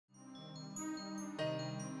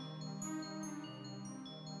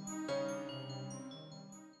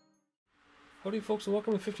Howdy folks, and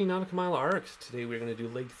welcome to 15 Nautical Mile Arc. Today we're going to do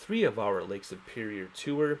leg 3 of our Lake Superior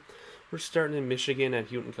tour. We're starting in Michigan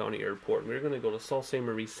at Houghton County Airport. We're going to go to Sault Ste.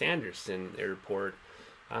 Marie Sanderson Airport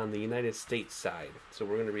on the United States side. So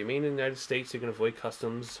we're going to remain in the United States. You're going to avoid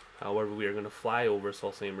customs. However, we are going to fly over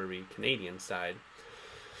Sault Ste. Marie Canadian side.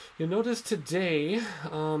 You'll notice today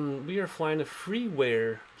we are flying a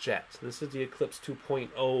freeware jet. This is the Eclipse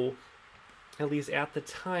 2.0. At least at the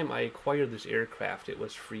time I acquired this aircraft, it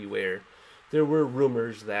was freeware. There were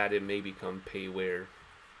rumors that it may become payware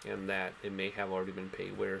and that it may have already been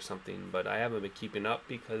payware or something, but I haven't been keeping up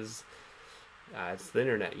because it's the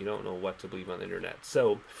internet. You don't know what to believe on the internet.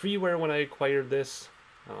 So freeware when I acquired this,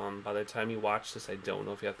 by the time you watch this, I don't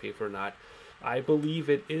know if you have to pay for it or not. I believe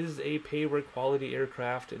it is a payware quality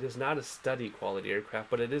aircraft. It is not a study quality aircraft,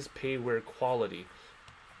 but it is payware quality.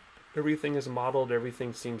 Everything is modeled,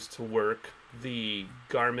 everything seems to work. The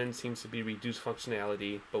Garmin seems to be reduced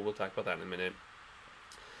functionality, but we'll talk about that in a minute.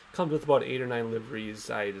 Comes with about 8 or 9 liveries.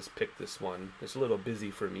 I just picked this one. It's a little busy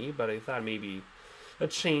for me, but I thought maybe a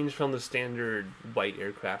change from the standard white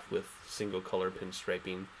aircraft with single color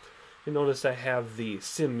pinstriping. You'll notice I have the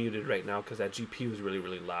sim muted right now because that GPU is really,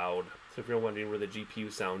 really loud. So if you're wondering where the GPU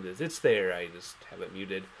sound is, it's there. I just have it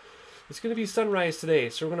muted. It's going to be sunrise today,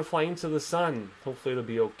 so we're going to fly into the sun. Hopefully it'll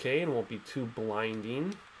be okay and won't be too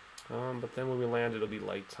blinding. But then when we land, it'll be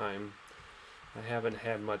light time. I haven't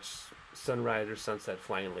had much sunrise or sunset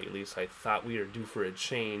flying lately, so I thought we were due for a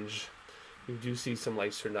change. We do see some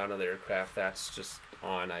lights turned on the aircraft. That's just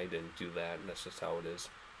on. I didn't do that, and that's just how it is.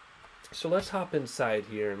 So let's hop inside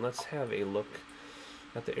here and let's have a look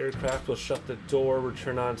at the aircraft. We'll shut the door. We'll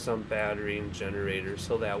turn on some battery and generator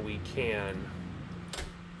so that we can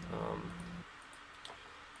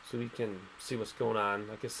see what's going on.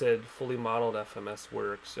 Like I said, fully modeled FMS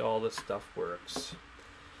works. All this stuff works.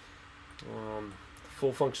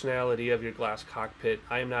 Full functionality of your glass cockpit.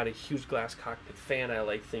 I am not a huge glass cockpit fan. I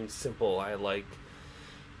like things simple. I like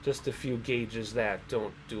just a few gauges that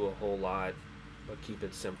don't do a whole lot, but keep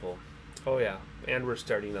it simple. Oh yeah, and we're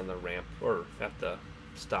starting on the ramp, or at the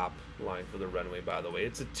stop line for the runway, by the way.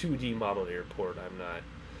 It's a 2D modeled airport. I'm not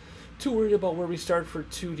too worried about where we start for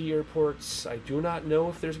 2D airports. I do not know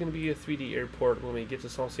if there's going to be a 3D airport when we get to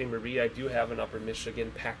Sault Ste. Marie. I do have an Upper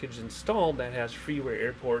Michigan package installed that has freeware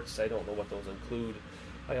airports. I don't know what those include.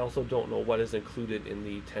 I also don't know what is included in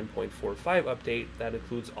the 10.45 update. That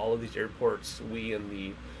includes all of these airports we in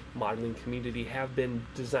the modeling community have been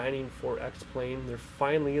designing for X-Plane. They're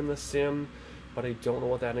finally in the sim, but I don't know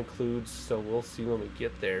what that includes, so we'll see when we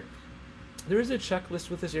get there. There is a checklist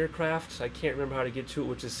with this aircraft. I can't remember how to get to it,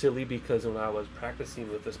 which is silly because when I was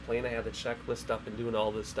practicing with this plane, I had the checklist up and doing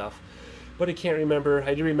all this stuff. But I can't remember.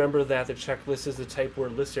 I do remember that the checklist is the type where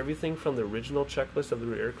it lists everything from the original checklist of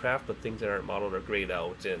the aircraft, but things that aren't modeled are grayed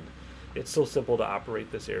out. And it's so simple to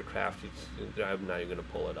operate this aircraft. I'm not even going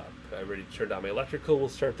to pull it up. I already turned on my electrical. We'll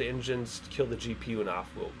start the engines, kill the GPU, and off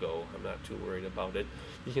we'll go. I'm not too worried about it.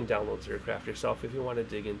 You can download this aircraft yourself if you want to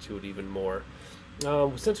dig into it even more.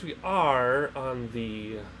 Since we are on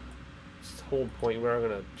the hold point, we're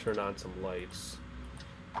going to turn on some lights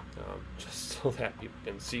just so that people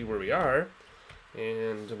can see where we are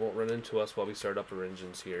and it won't run into us while we start up our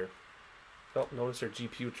engines here. Oh, notice our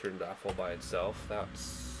GPU turned off all by itself.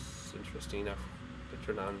 That's interesting. I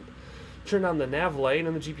turned on the nav light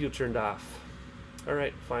and the GPU turned off.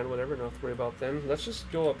 Alright, fine, whatever, don't have to worry about them. Let's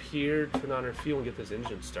just go up here, turn on our fuel, and get this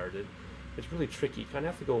engine started. It's really tricky. You kind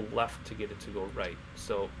of have to go left to get it to go right.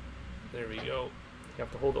 So, there we go. You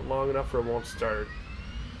have to hold it long enough or it won't start.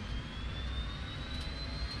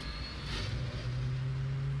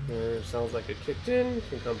 There, sounds like it kicked in. We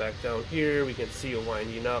can come back down here. We can see it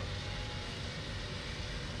winding up.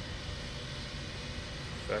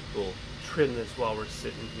 In fact, we'll trim this while we're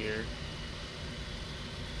sitting here.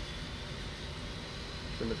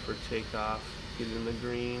 Trim it for takeoff. Get it in the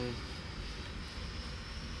green.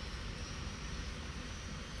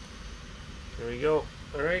 There we go.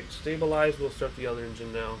 Alright, stabilized. We'll start the other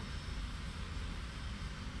engine now.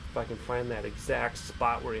 If I can find that exact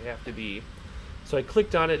spot where you have to be. So I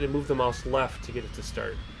clicked on it and moved the mouse left to get it to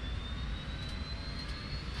start.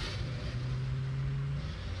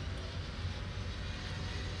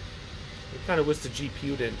 I kind of wish the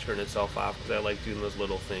GPU didn't turn itself off because I like doing those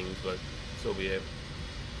little things, but so be it.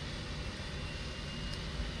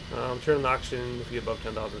 Turn on the oxygen if you get above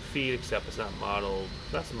 10,000 feet, except it's not modeled.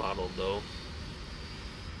 That's modeled though.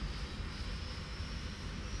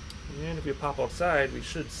 And if you pop outside, we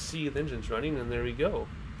should see the engines running, and there we go.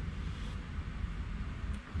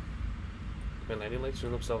 My landing lights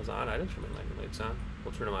turn themselves on. I didn't turn my landing lights on.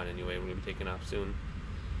 We'll turn them on anyway. We're going to be taking off soon.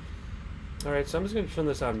 Alright, so I'm just going to turn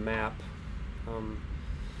this on map.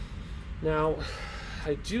 Now,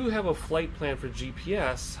 I do have a flight plan for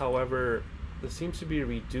GPS. However, there seems to be a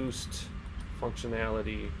reduced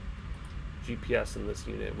functionality GPS in this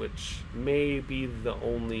unit, which may be the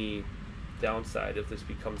only downside if this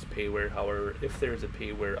becomes payware. However, if there's a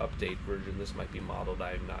payware update version, this might be modeled.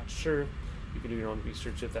 I'm not sure. You can do your own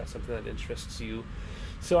research if that's something that interests you.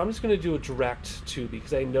 So I'm just going to do a direct to,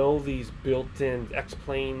 because I know these built-in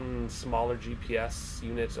X-Plane smaller GPS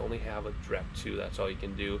units only have a direct to. That's all you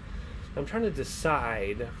can do. I'm trying to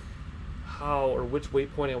decide how or which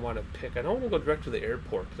waypoint I want to pick. I don't want to go direct to the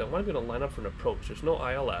airport because I want to be able to line up for an approach. There's no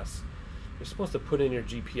ILS. You're supposed to put in your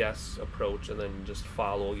GPS approach and then just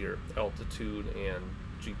follow your altitude and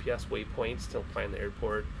GPS waypoints to find the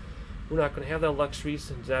airport. We're not going to have that luxury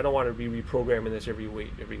since I don't want to be reprogramming this every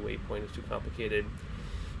waypoint. It's too complicated.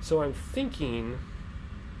 So I'm thinking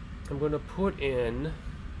I'm going to put in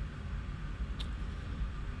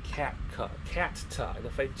CATTA. And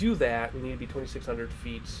if I do that, we need to be 2,600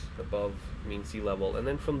 feet above mean sea level. And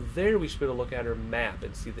then from there, we should be able to look at our map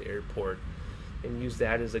and see the airport and use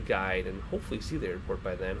that as a guide and hopefully see the airport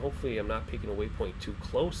by then. Hopefully I'm not picking a waypoint too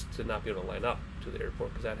close to not be able to line up to the airport,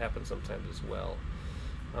 because that happens sometimes as well.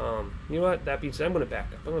 You know what? That being said, I'm going to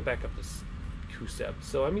back up. I'm going to back up this QSEB.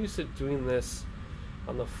 So I'm used to doing this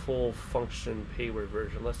on the full function payware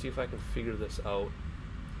version. Let's see if I can figure this out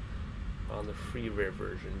on the freeware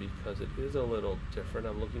version, because it is a little different.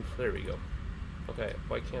 I'm looking for, there we go. Okay,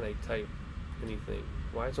 why can't I type anything?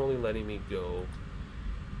 Why is it only letting me go?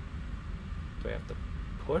 Do I have to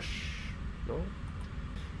push? No?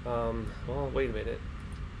 Well, wait a minute.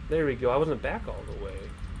 There we go. I wasn't back all the way.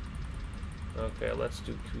 Okay, let's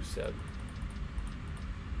do QSEB.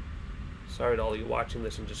 Sorry to all you watching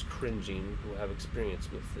this and just cringing who have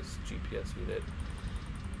experience with this GPS unit.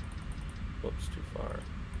 Whoops, too far.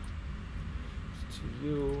 To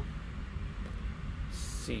U,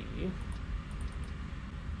 C.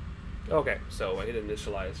 Okay, so I hit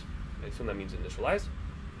initialize. I assume that means initialize.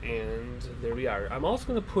 And there we are. I'm also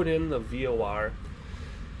going to put in the VOR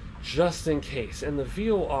just in case. And the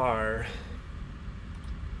VOR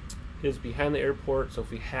is behind the airport, so if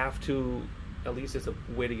we have to, at least it's a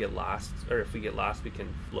way to get lost, or if we get lost, we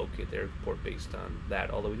can locate the airport based on that.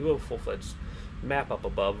 Although we do have a full-fledged map up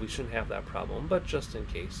above, we shouldn't have that problem, but just in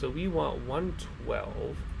case. So we want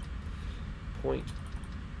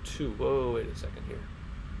 112.2. Whoa, wait a second here.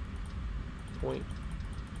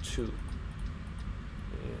 0.2. And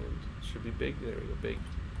it should be big. There we go, big.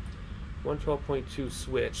 112.2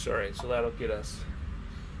 switch. Alright, so that'll get us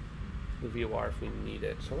the VOR if we need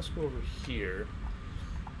it. So let's go over here.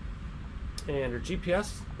 And our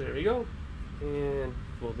GPS, there we go. And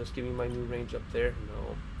will this give me my new range up there?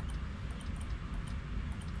 No.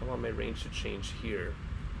 I want my range to change here.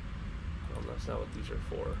 That's not what these are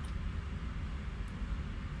for.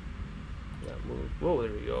 That move. Whoa,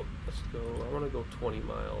 there we go. Let's go. I want to go 20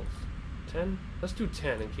 miles. 10? Let's do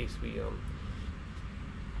 10 in case we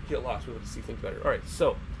get lost. We want to see things better. Alright,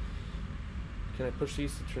 so can I push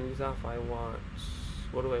these to turn these off? I want,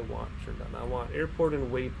 what do I want turned on? I want airport and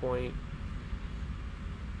waypoint.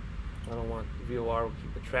 I don't want VOR. We'll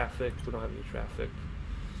keep the traffic. We don't have any traffic.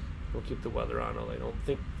 We'll keep the weather on, although I don't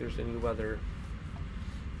think there's any weather.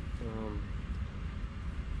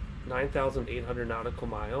 9,800 nautical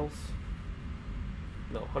miles.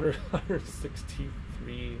 No,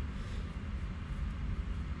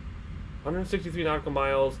 163 nautical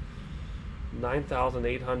miles.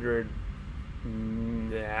 9,800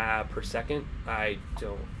 per second. I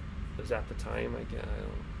don't. Is that the time? I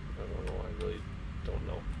don't know. I really don't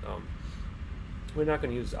know. We're not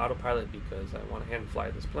going to use autopilot because I want to hand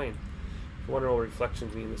fly this plane. If you wonder what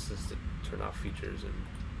reflections mean, this is to turn off features and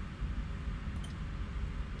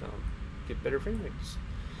get better frame rates.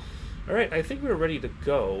 Alright, I think we're ready to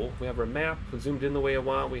go. We have our map zoomed in the way I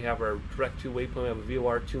want. We have our direct to waypoint. We have a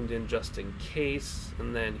VOR tuned in just in case.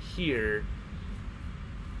 And then here,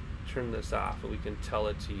 turn this off and we can tell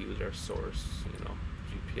it to use our source,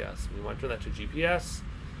 GPS. We want to turn that to GPS.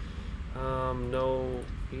 No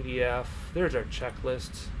PDF. There's our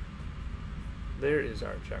checklist. There is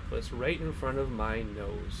our checklist right in front of my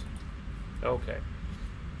nose. Okay.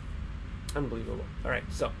 Unbelievable. Alright,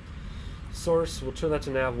 so source, we'll turn that to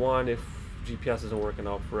nav 1 if GPS isn't working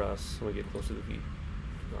out for us when we get close to the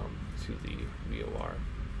VOR.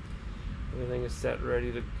 Everything is set,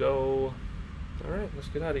 ready to go. Alright, let's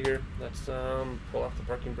get out of here. Let's pull off the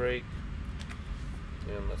parking brake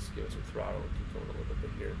and let's give it some throttle. Keep going a little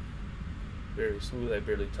bit here. Very smooth. I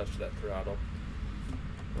barely touched that throttle.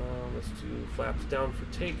 Let's do flaps down for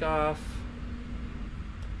takeoff.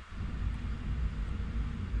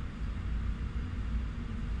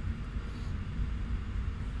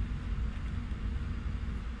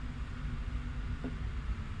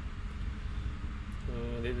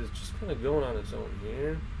 just kind of going on its own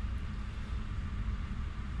here.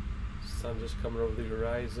 Sun just coming over the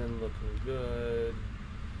horizon, looking good.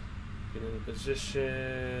 Get into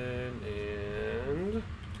position, and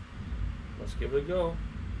let's give it a go.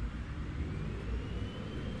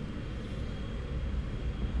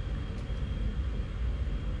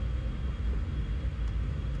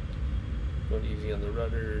 Going easy on the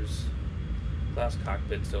rudders. Glass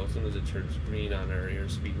cockpit, so as soon as it turns green on our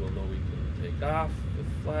airspeed, we'll know we can take off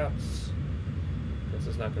with flaps. Guess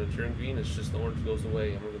it's not going to turn green, it's just the orange goes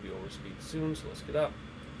away, and we're going to be over speed soon, so let's get up.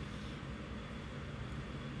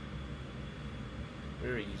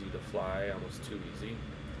 Very easy to fly, almost too easy.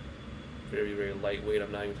 Very, very lightweight.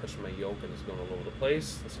 I'm not even touching my yoke, and it's going all over the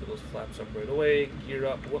place. Let's get those flaps up right away. Gear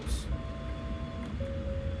up. Whoops.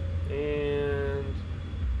 And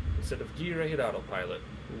instead of gear, I hit autopilot.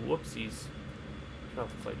 Whoopsies. Not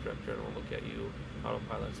the flight director. I don't want to look at you.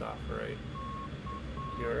 Autopilot's off. All right.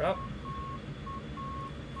 Gear up.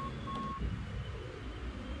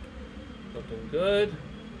 Looking good.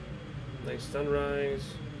 Nice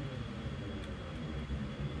sunrise.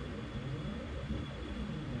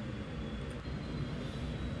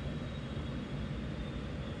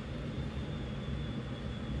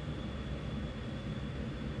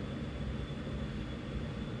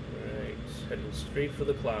 Heading straight for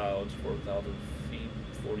the clouds, 4,000 feet,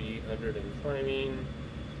 4,800 and climbing.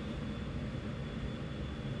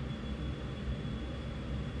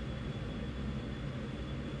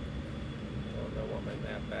 Oh, I want my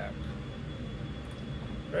map back.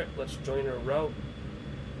 Alright, let's join our route.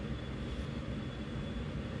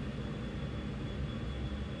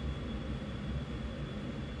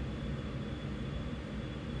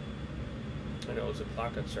 I know it was a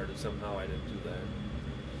clock that started somehow, I didn't do that.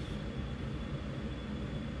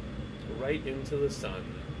 Right into the sun,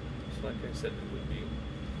 just like I said it would be.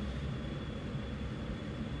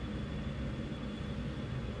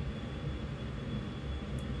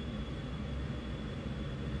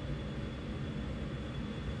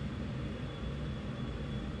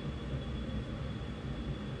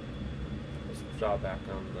 Let's draw back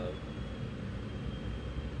on the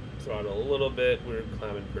throttle a little bit. We're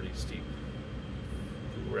climbing pretty steep.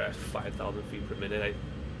 We're at 5,000 feet per minute. I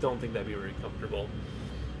don't think that'd be very comfortable.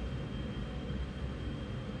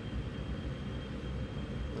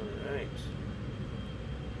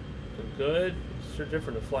 Good. It's sure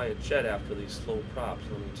different to fly a jet after these slow props,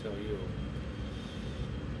 let me tell you.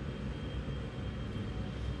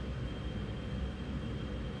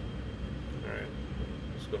 Alright,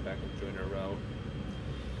 let's go back and join our route.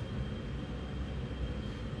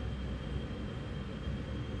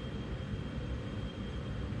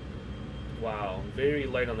 Wow, very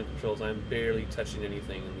light on the controls. I'm barely touching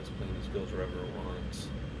anything, and this plane just goes wherever it wants.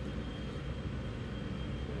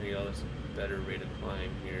 There you go, that's a better rate of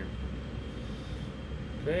climb here.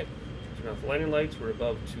 Okay, turn off the landing lights. We're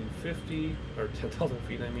above 250, or 10,000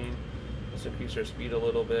 feet, I mean. Let's increase our speed a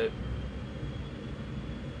little bit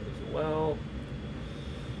as well.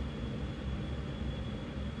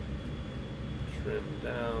 Trim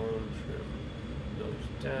down, trim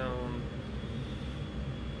nose down.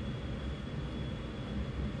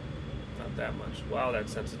 Not that much. Wow,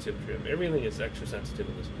 that's sensitive trim. Everything is extra sensitive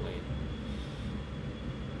in this plane.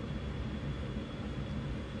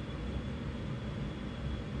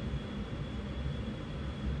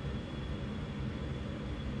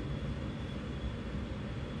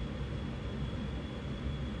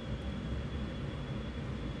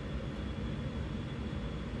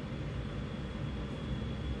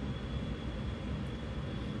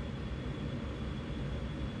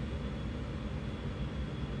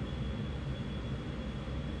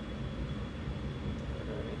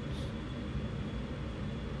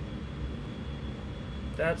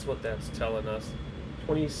 That's what that's telling us.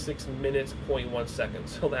 26 minutes, 0.1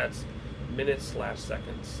 seconds. So that's minutes /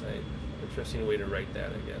 seconds. Interesting way to write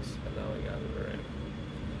that, I guess. And now I got it all right.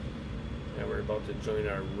 Now we're about to join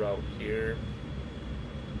our route here.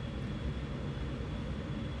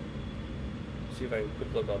 See if I can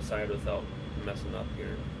quick look outside without messing up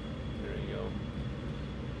here. There you go.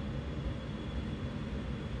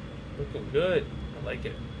 Looking good. I like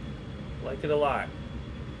it. I like it a lot.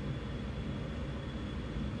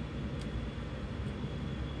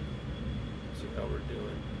 How we're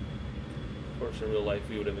doing. Of course, in real life,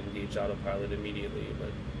 we would have engaged autopilot immediately,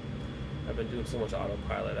 but I've been doing so much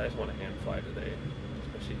autopilot, I just want to hand fly today,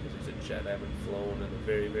 especially because it's a jet I haven't flown in a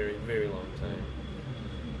very, very, very long time.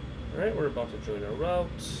 Alright, we're about to join our route.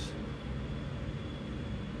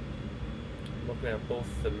 I'm looking at both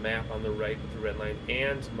the map on the right with the red line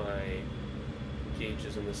and my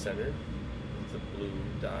gauges in the center with the blue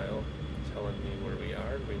dial. telling me where we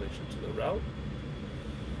are in relation to the route.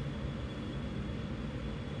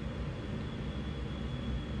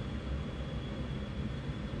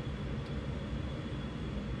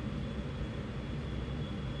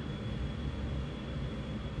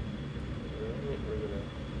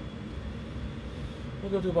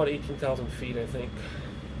 We'll go to about 18,000 feet, I think.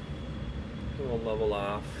 And we'll level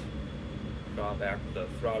off, draw back the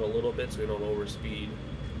throttle a little bit so we don't overspeed.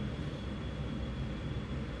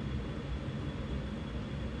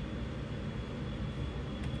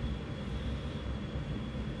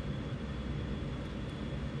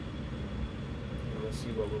 And let's see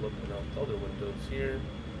what we're looking out the other windows here.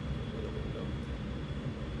 There's another window.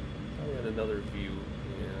 Probably had another view.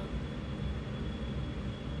 Yeah.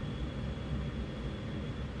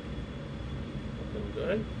 Looking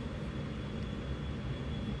good.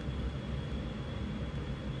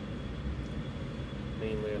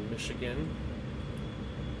 Mainland Michigan.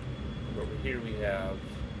 And over here we have,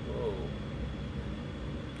 whoa.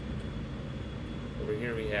 Over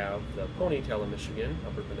here we have the ponytail of Michigan,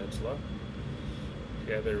 Upper Peninsula.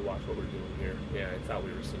 Okay, I better watch what we're doing here. Yeah, I thought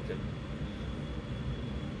we were sinking.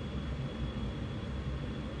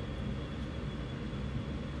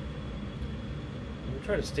 We'll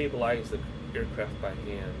try to stabilize the aircraft by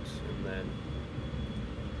hand, and then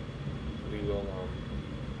we will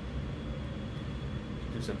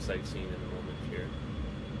do some sightseeing in a moment here.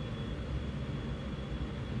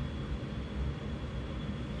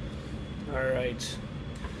 Alright,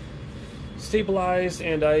 stabilized,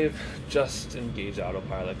 and I've just engaged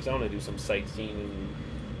autopilot because I want to do some sightseeing, and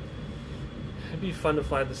it'd be fun to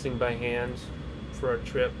fly this thing by hand for our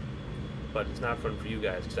trip, but it's not fun for you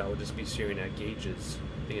guys because I would just be staring at gauges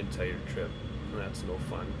the entire trip, and that's no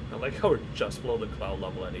fun. I like how we're just below the cloud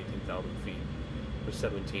level at 18,000 feet for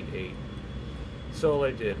 17.8. So all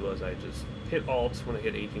I did was I just hit Alt when I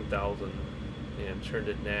hit 18,000 and turned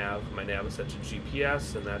it nav. My nav is set to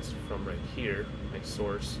GPS, and that's from right here, my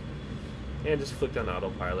source, and just flicked on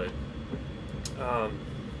autopilot.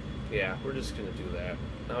 Yeah, we're just gonna do that.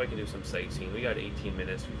 Now I can do some sightseeing. We got 18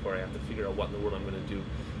 minutes before I have to figure out what in the world I'm gonna do.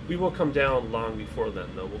 We will come down long before then,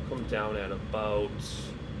 though. We'll come down at about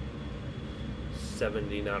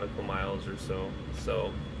 70 nautical miles or so.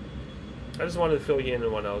 So I just wanted to fill you in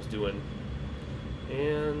on what I was doing.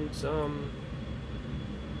 And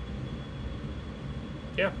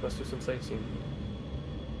yeah, let's do some sightseeing.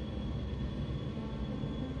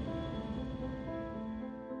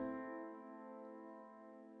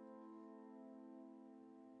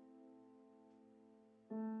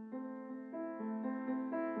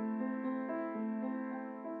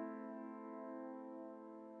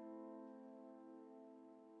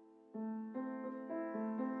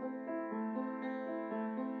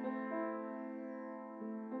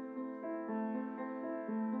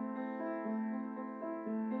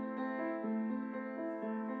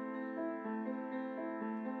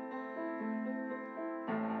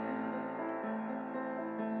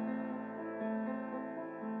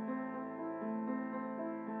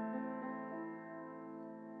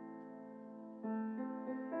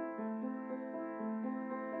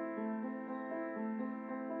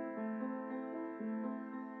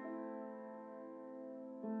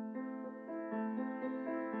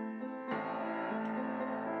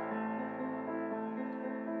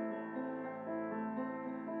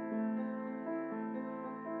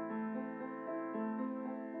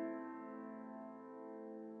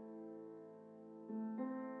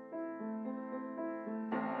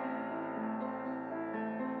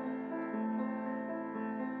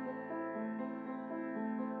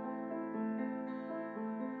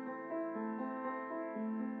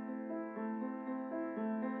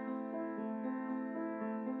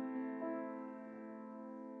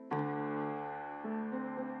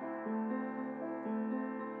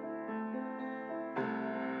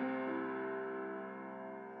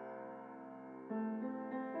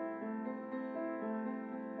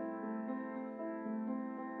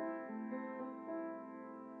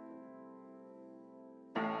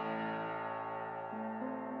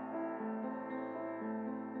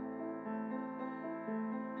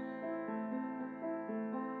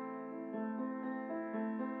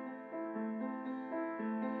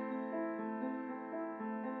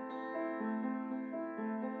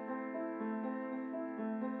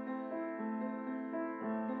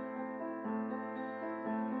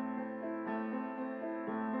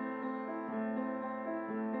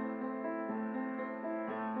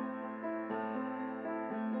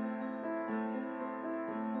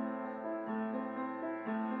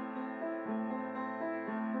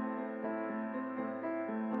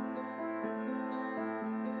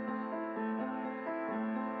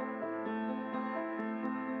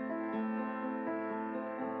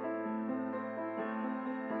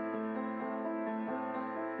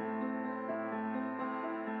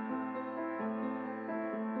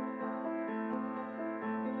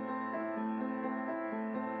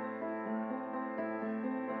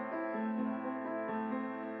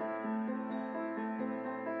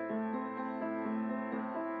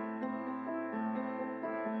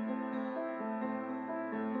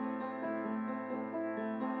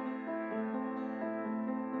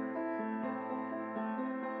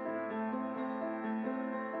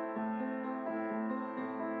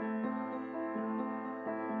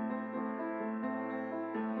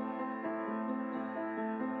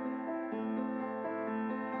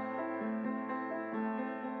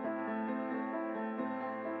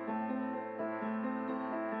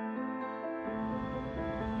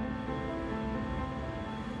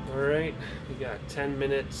 Alright, we got 10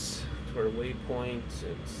 minutes to our waypoint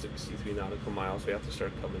at 63 nautical miles. We have to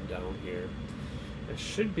start coming down here. I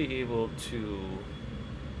should be able to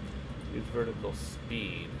use vertical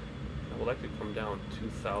speed. I would like to come down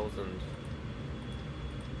 2,000.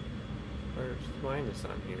 There's minus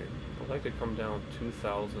on here. I'd like to come down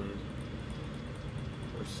 2,000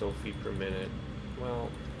 or so feet per minute.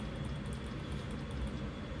 Well,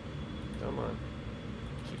 come on.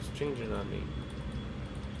 Keeps changing on me.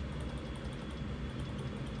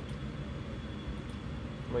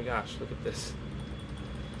 Oh my gosh, look at this.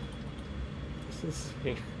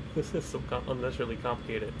 This is so unnecessarily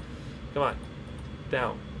complicated. Come on.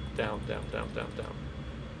 Down, down, down, down, down, down.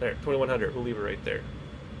 There, 2100. We'll leave it right there.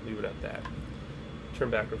 Leave it at that. Turn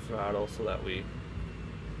back our throttle so that we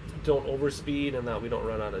don't overspeed and that we don't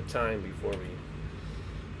run out of time before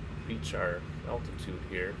we reach our altitude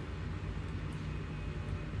here.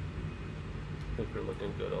 I think we're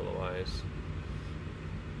looking good otherwise.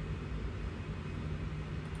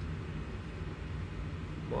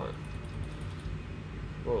 Come on.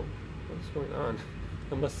 Whoa, what's going on?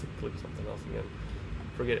 I must have clicked something else again.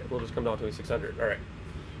 Forget it, we'll just come down to 2600. Alright.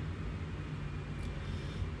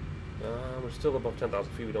 We're still above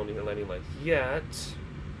 10,000 feet. We don't need a landing light yet.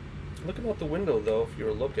 Looking out the window, though, if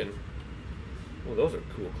you're looking. Oh, those are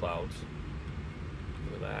cool clouds.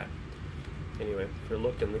 Look at that. Anyway, if you're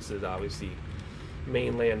looking, this is obviously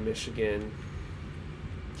mainland Michigan.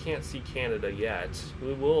 Can't see Canada yet.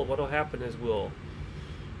 We will. What'll happen is we'll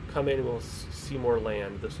come in and we'll see more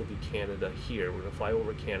land. This will be Canada here. We're gonna fly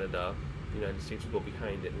over Canada. The United States will go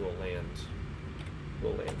behind it, and we'll land.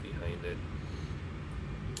 We'll land behind it.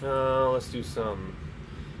 Let's do some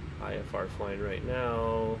IFR flying right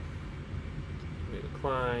now. We need to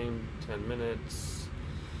climb 10 minutes.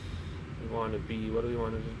 We want to be, what do we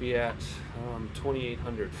want to be at?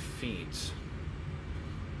 2,800 feet.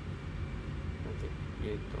 I don't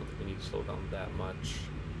think we need to slow down that much.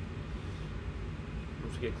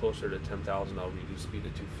 Once we get closer to 10,000, I'll reduce speed to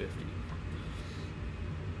 250.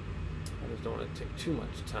 I just don't want to take too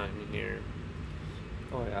much time here.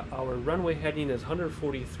 Oh yeah, our runway heading is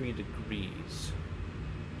 143 degrees.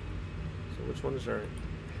 So which one is our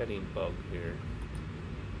heading bug here?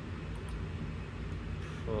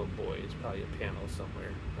 Oh boy, it's probably a panel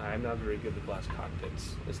somewhere. I'm not very good with glass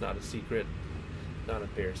cockpits. It's not a secret. Not a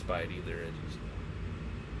bear spite either. I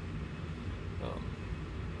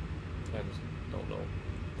just don't know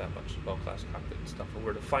that much about glass cockpit and stuff. But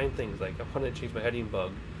where to find things like I want to change my heading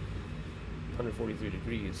bug 143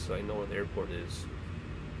 degrees so I know where the airport is.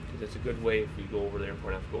 Because it's a good way, if we go over the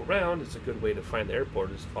airport and have to go around, it's a good way to find the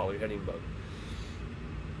airport is to follow your heading bug.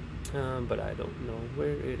 But I don't know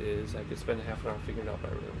where it is. I could spend a half an hour figuring it out, but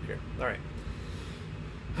I really don't care. Alright.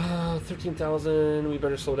 13,000. We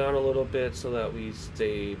better slow down a little bit so that we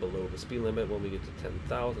stay below the speed limit when we get to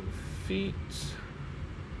 10,000 feet.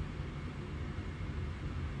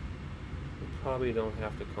 We probably don't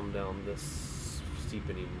have to come down this steep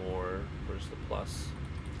anymore. Where's the plus?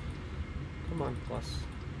 Come on, plus.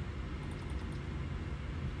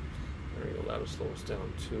 There we go, that'll slow us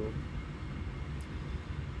down too.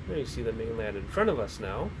 There you see the mainland in front of us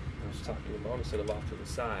now. I was talking about instead of off to the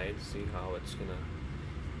side. See how it's gonna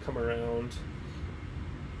come around.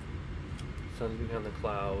 Sun's behind the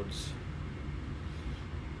clouds.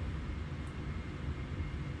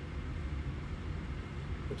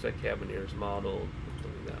 Looks like cabin air is modeled.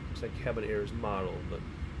 Looks like cabin air is modeled, but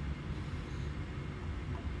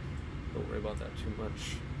don't worry about that too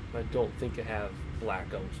much. I don't think I have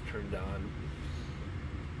blackouts turned on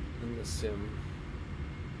in the sim.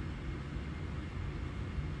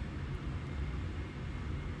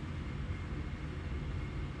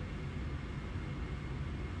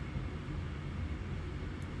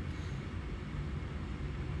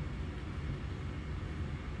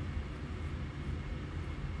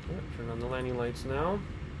 Right, turn on the landing lights now.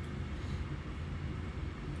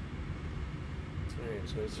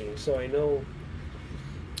 Alright, so I know,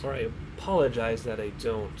 or I apologize that I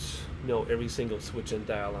don't know every single switch and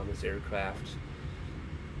dial on this aircraft,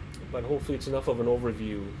 but hopefully it's enough of an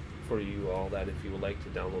overview for you all that if you would like to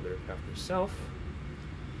download the aircraft yourself,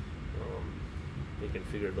 you can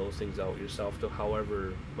figure those things out yourself to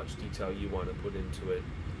however much detail you want to put into it.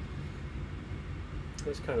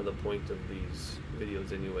 That's kind of the point of these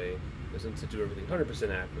videos anyway, isn't to do everything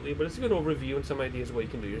 100% accurately, but it's a good overview and some ideas of what you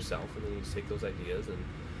can do yourself, and then you just take those ideas and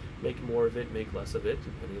make more of it, make less of it,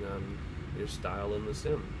 depending on your style in the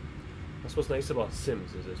sim. That's what's nice about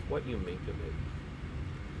sims, is it's what you make of it.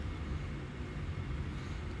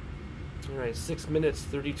 Alright, 6 minutes,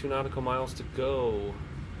 32 nautical miles to go.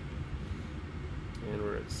 And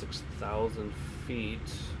we're at 6,000 feet.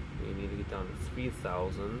 We need to get down to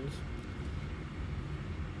 3,000.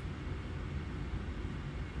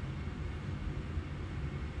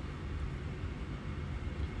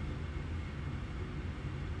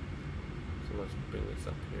 So let's bring this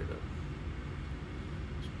up here to...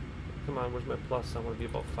 Come on, where's my plus? I want to be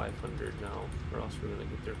about 500 now, or else we're going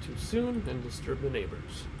to get there too soon and disturb the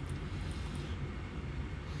neighbors.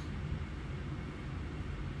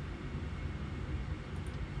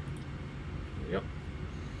 Yep.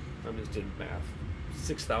 I just did math.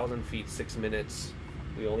 6,000 feet, 6 minutes.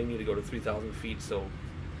 We only need to go to 3,000 feet, so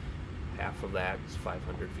half of that is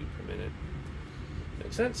 500 feet per minute.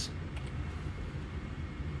 Makes sense?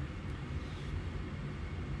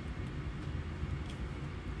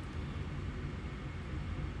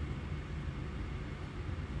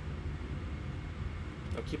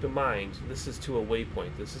 Now keep in mind, this is to a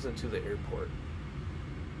waypoint. This isn't to the airport.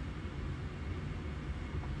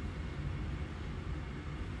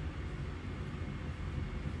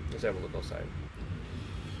 Let's have a look outside.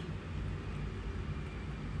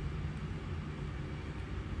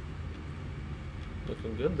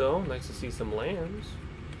 Looking good though. Nice to see some lands.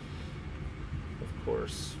 Of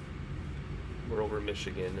course, we're over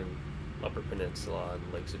Michigan and Upper Peninsula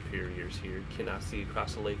and Lake Superior's here. Cannot see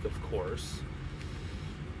across the lake, of course.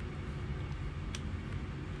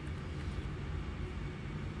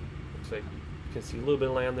 Looks like you can see a little bit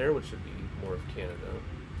of land there, which would be more of Canada.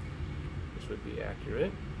 This would be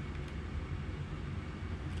accurate.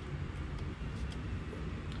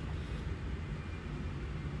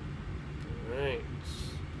 Alright,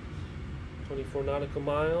 24 nautical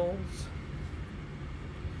miles.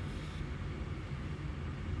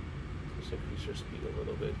 Just increase your speed a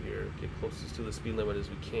little bit here. Get closest to the speed limit as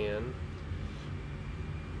we can.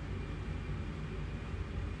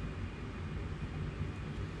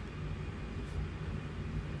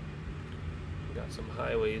 We got some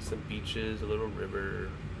highways, some beaches, a little river,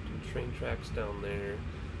 some train tracks down there.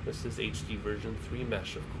 This is HD version 3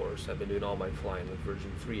 mesh, of course. I've been doing all my flying with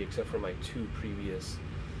version 3, except for my 2 previous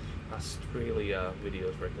Australia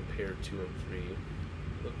videos where I compared 2 and 3.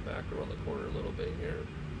 Look back around the corner a little bit here.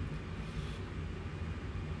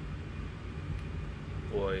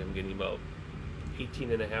 Boy, I'm getting about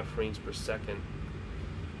 18.5 frames per second.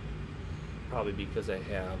 Probably because I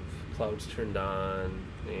have clouds turned on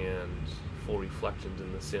and full reflections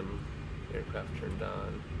in the sim aircraft turned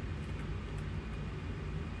on.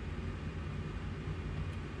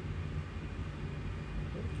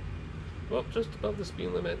 Well, just above the speed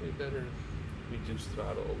limit, we better reduce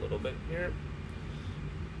throttle a little bit here.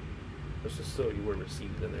 Just so you weren't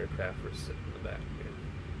receiving an aircraft, we're sitting in the back here.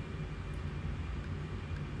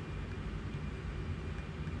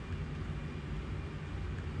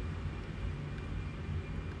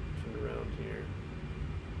 Turn around here.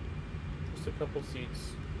 Just a couple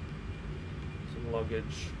seats, some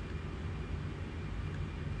luggage,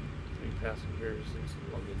 3 passengers and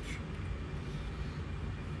some luggage.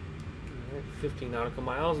 15 nautical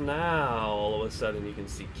miles. Now all of a sudden you can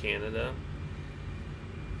see Canada.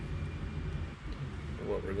 And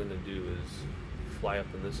what we're going to do is fly up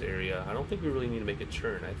in this area. I don't think we really need to make a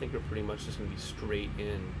turn. I think we're pretty much just going to be straight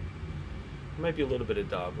in. There might be a little bit of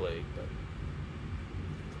dog leg, but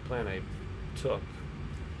the plan I took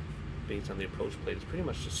based on the approach plate is pretty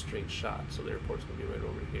much just straight shot. So the airport's going to be right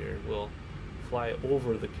over here. We'll fly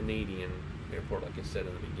over the Canadian airport like I said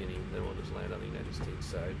in the beginning. Then we'll just land on the United States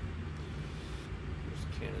side.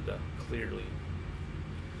 Canada, clearly.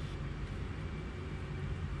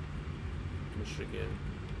 Michigan.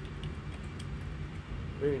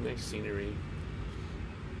 Very nice scenery.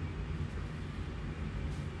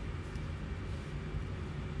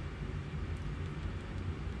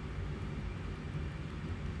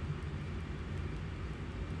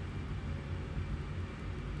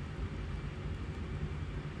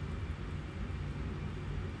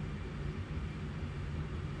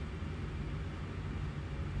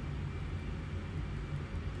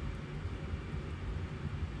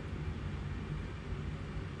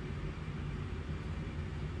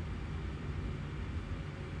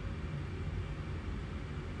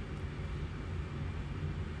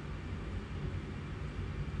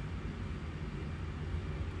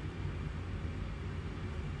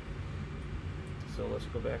 So let's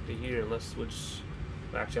go back to here and let's switch.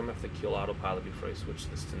 Actually, I'm going to have to kill autopilot before I switch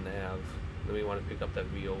this to nav. Then we want to pick up that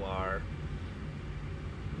VOR.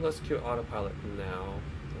 Let's kill autopilot now.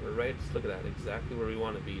 We're right, look at that, exactly where we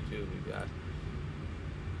want to be too. We've got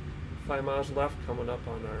 5 miles left coming up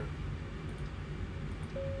on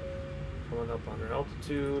our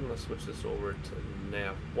altitude. Let's switch this over to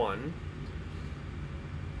nav 1.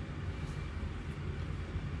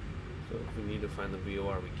 So if we need to find the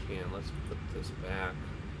VOR, we can. Let's put this back.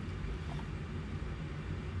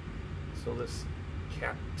 So this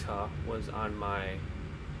cacta was on my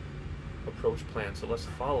approach plan, so let's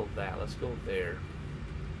follow that. Let's go there.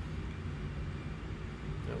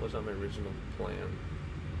 That was on my original plan. And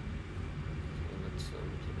let's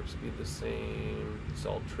keep our speed the same. It's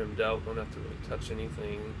all trimmed out. Don't have to really touch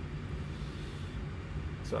anything.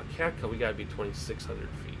 So at Cacta, we gotta be 2,600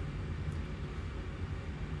 feet.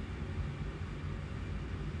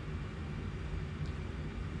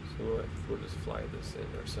 So we'll just fly this in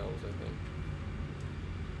ourselves, I think.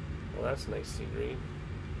 Well, that's nice scenery.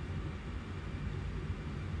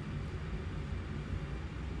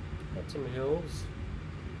 Got some hills,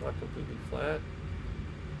 not completely flat.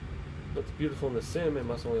 Looks beautiful in the sim, it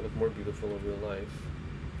must only look more beautiful in real life.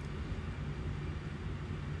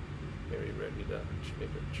 Very ready to make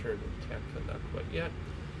a turn with Cacta, not quite yet.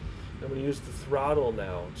 I'm going to use the throttle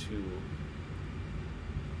now to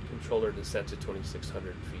control our descent to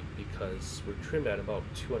 2,600 feet because we're trimmed at about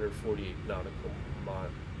 248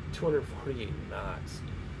 knots.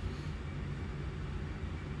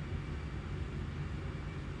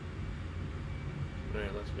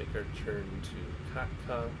 Alright, let's make our turn to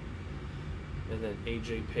Cacta. And then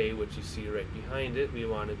AJ Pay, which you see right behind it, we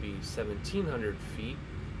want to be 1,700 feet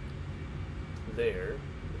there.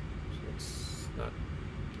 So let's not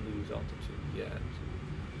lose altitude yet.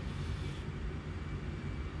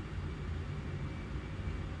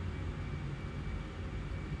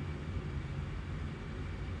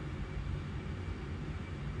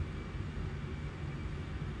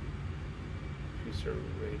 Increase our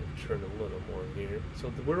rate of turn a little more here.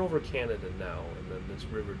 So we're over Canada now, and then this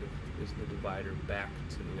river is the divider back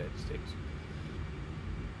to the United States.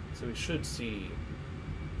 So we should see,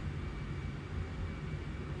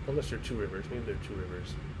 unless there are two rivers, maybe there are two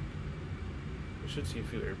rivers. We should see a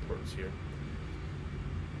few airports here.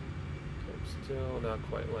 I'm still not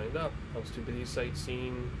quite lined up. I was too busy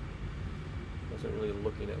sightseeing. Wasn't really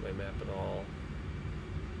looking at my map at all.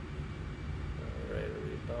 Alright, are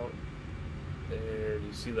we about there?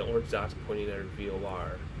 You see the orange dots pointing at our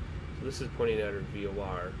VOR. So this is pointing at our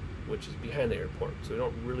VOR, which is behind the airport. So we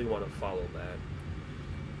don't really want to follow that.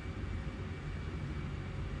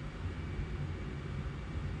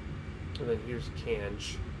 And then here's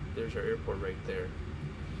KANJ. There's our airport right there.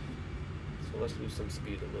 So let's lose some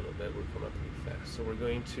speed a little bit. We're coming up pretty fast. So we're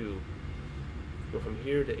going to go from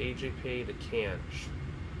here to AJP to KANJ.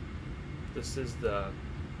 This is the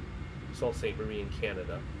Sault Ste. Marie in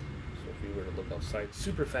Canada. So if we were to look outside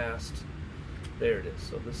super fast, there it is.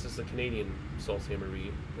 So this is the Canadian Sault Ste.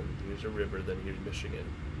 Marie. Then here's a river, then here's Michigan.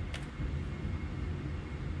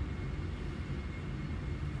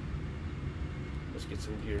 Let's get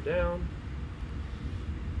some gear down.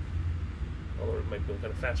 Although it might go kind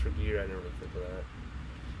of fast for gear, I didn't really think of that.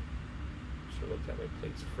 Should have looked at my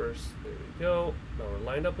plates first. There we go. Now we're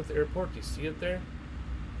lined up with the airport. Do you see it there?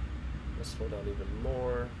 Let's slow down even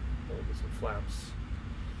more. Then we'll get some flaps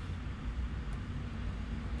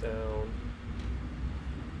down.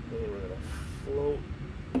 And we're gonna float,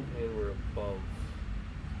 and we're above.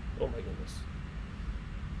 Oh my goodness!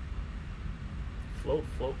 Float,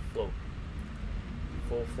 float, float.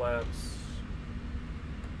 Full flaps.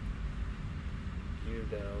 Gear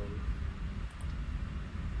down.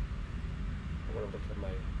 I want to look at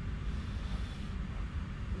my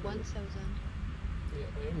 1,000.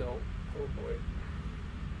 Yeah, I know. Oh boy.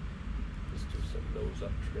 Let's do some nose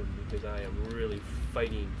up trim because I am really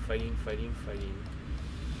fighting.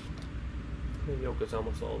 The yoke is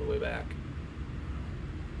almost all the way back.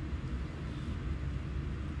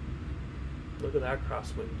 Look at that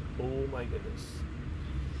crosswind. Oh my goodness.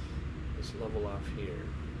 Let's level off here.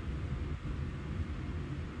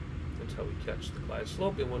 Until we catch the glide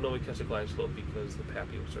slope, and we'll know we catch the glide slope because the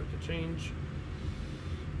PAPI will start to change.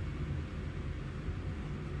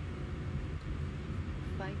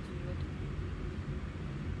 500.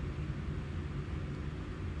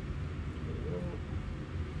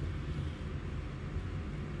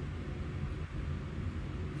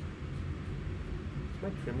 Is my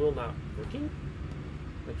trim wheel not working?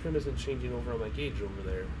 My trim isn't changing over on my gauge over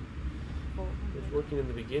there. 400. It was working in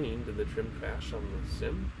the beginning. Did the trim crash on the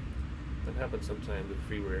sim? That happens sometimes with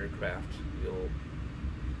freeware aircraft. You'll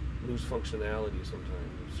lose functionality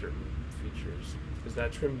sometimes with certain features. Because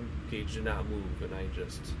that trim gauge did not move, and I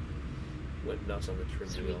just went nuts on the trim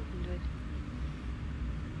wheel. 300.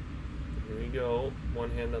 Here we go.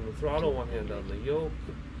 One hand on the throttle, one hand on the yoke.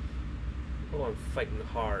 Oh, I'm fighting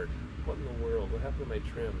hard. What in the world? What happened to my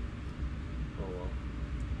trim? Oh well.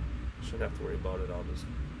 Shouldn't have to worry about it. I'll just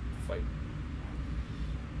fight.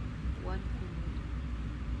 100.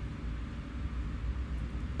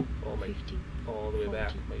 my 50, all the way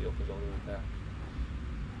back. 40. My yoke is all the way back.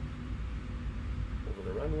 Over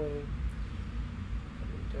the runway.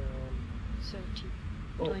 Coming down. 30,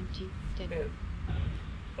 Oh, 20, 10. and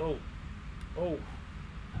oh, oh,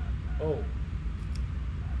 oh.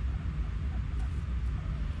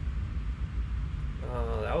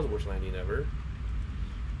 That was the worst landing ever.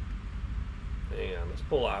 Hang on, let's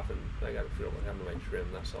pull off, and I gotta figure out what happened to my trim.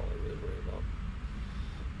 That's all I really worry about.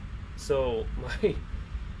 So my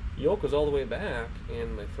yoke was all the way back,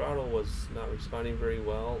 and my throttle was not responding very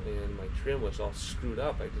well, and my trim was all screwed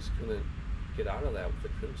up. I just couldn't get out of that with the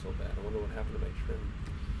trim so bad. I wonder what happened to my trim.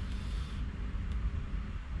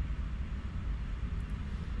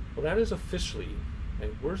 Well, that is officially my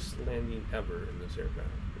worst landing ever in this aircraft,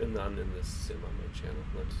 in this sim on my channel.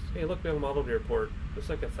 Hey, look, we have a modeled airport, just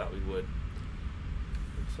like I thought we would.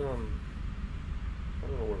 It's I don't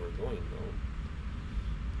know where we're going though.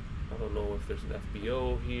 I don't know if there's an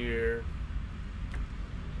FBO here.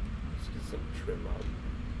 Let's get some trim out.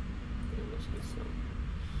 Okay, let's get some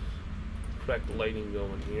correct lighting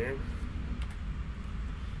going here.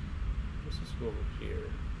 Let's just go over here.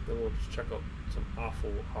 Then we'll just check out some awful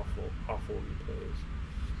replays.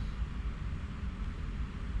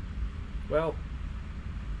 Well,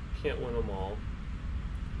 can't win them all.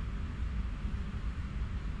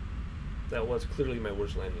 That was clearly my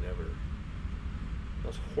worst landing ever. That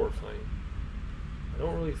was horrifying. I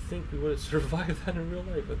don't really think we would have survived that in real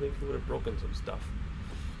life. I think we would have broken some stuff.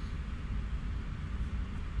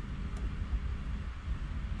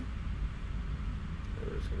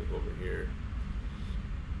 We're just going to go over here.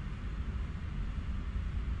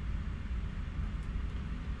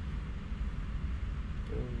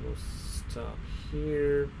 And we'll stop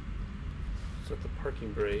here. Set the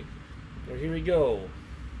parking brake. There, here we go.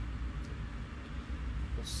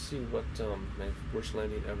 Let's see what my worst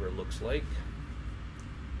landing ever looks like.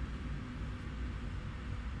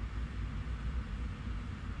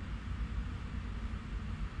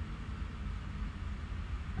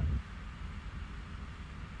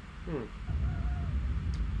 I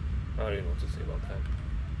don't even know what to say about that.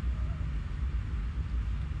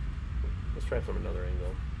 Let's try from another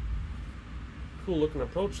angle. Cool looking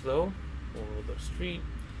approach though, over the street.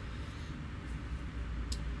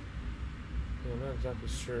 I'm not exactly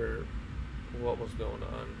sure what was going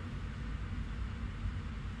on.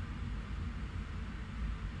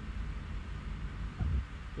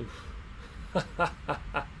 Oof.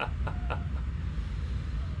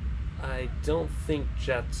 I don't think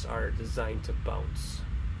jets are designed to bounce.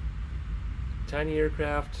 Tiny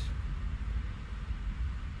aircraft,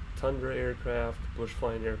 tundra aircraft, bush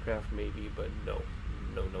flying aircraft maybe, but no.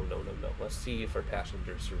 Let's see if our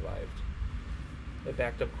passengers survived. I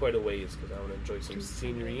backed up quite a ways because I want to enjoy some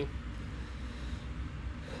scenery.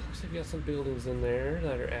 Looks like we got some buildings in there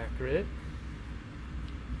that are accurate.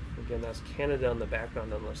 Again, that's Canada in the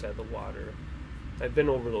background on the side of the water. I've been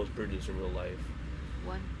over those bridges in real life.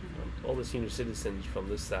 All the senior citizens from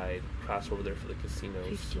this side cross over there for the casinos.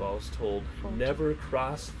 50, So I was told, 40. never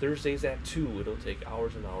cross Thursdays at 2. It'll take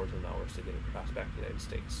hours and hours and hours to get across back to the United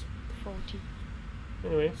States. 40.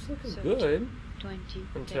 Anyway, it's looking 30, good 20.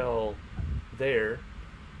 until there.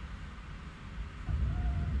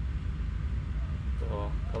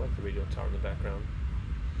 Oh, I like the radio tower in the background.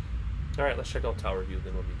 Alright, let's check out tower view,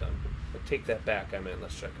 then we'll be done. But take that back, I meant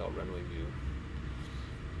let's check out runway view.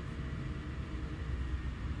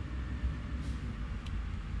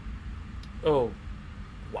 Oh,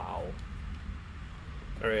 wow.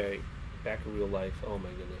 Alright, back in real life. Oh my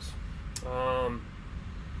goodness.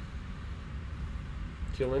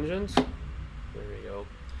 Kill engines. There we go.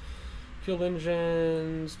 Kill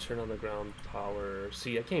engines. Turn on the ground power.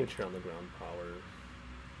 See, I can't even turn on the ground power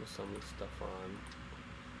with some of the stuff on.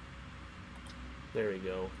 There we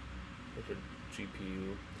go. There's our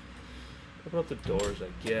GPU. Open up the doors, I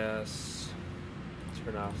guess.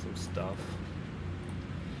 Turn off some stuff.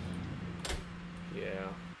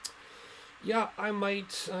 Yeah, I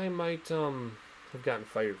might have gotten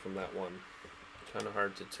fired from that one. Kind of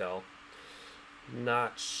hard to tell.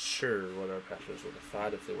 Not sure what our passengers would have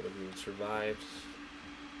thought if they would have even survived.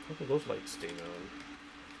 Hopefully those lights stayed on.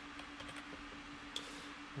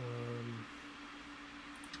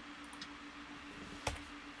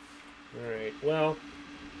 Alright, well,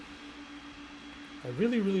 I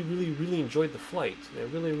really enjoyed the flight. I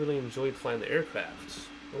really enjoyed flying the aircraft.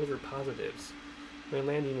 Those are positives. My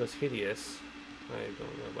landing was hideous. I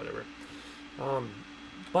don't know, whatever.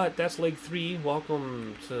 But that's leg 3.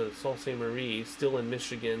 Welcome to Sault Ste. Marie. Still in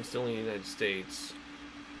Michigan, still in the United States.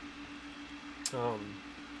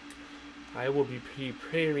 I will be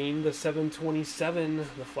preparing the 727,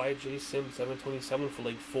 the Fly J Sim 727 for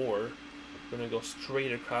Leg 4. I'm going to go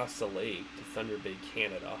straight across the lake to Thunder Bay,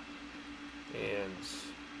 Canada. And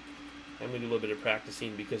I'm going to do a little bit of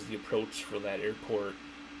practicing because the approach for that airport,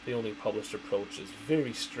 the only published approach, is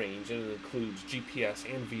very strange. And it includes GPS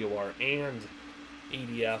and VOR and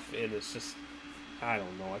ADF, and it's just, I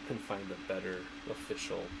don't know, I couldn't find a better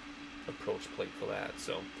official approach plate for that.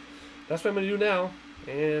 So that's what I'm going to do now,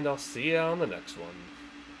 and I'll see you on the next one.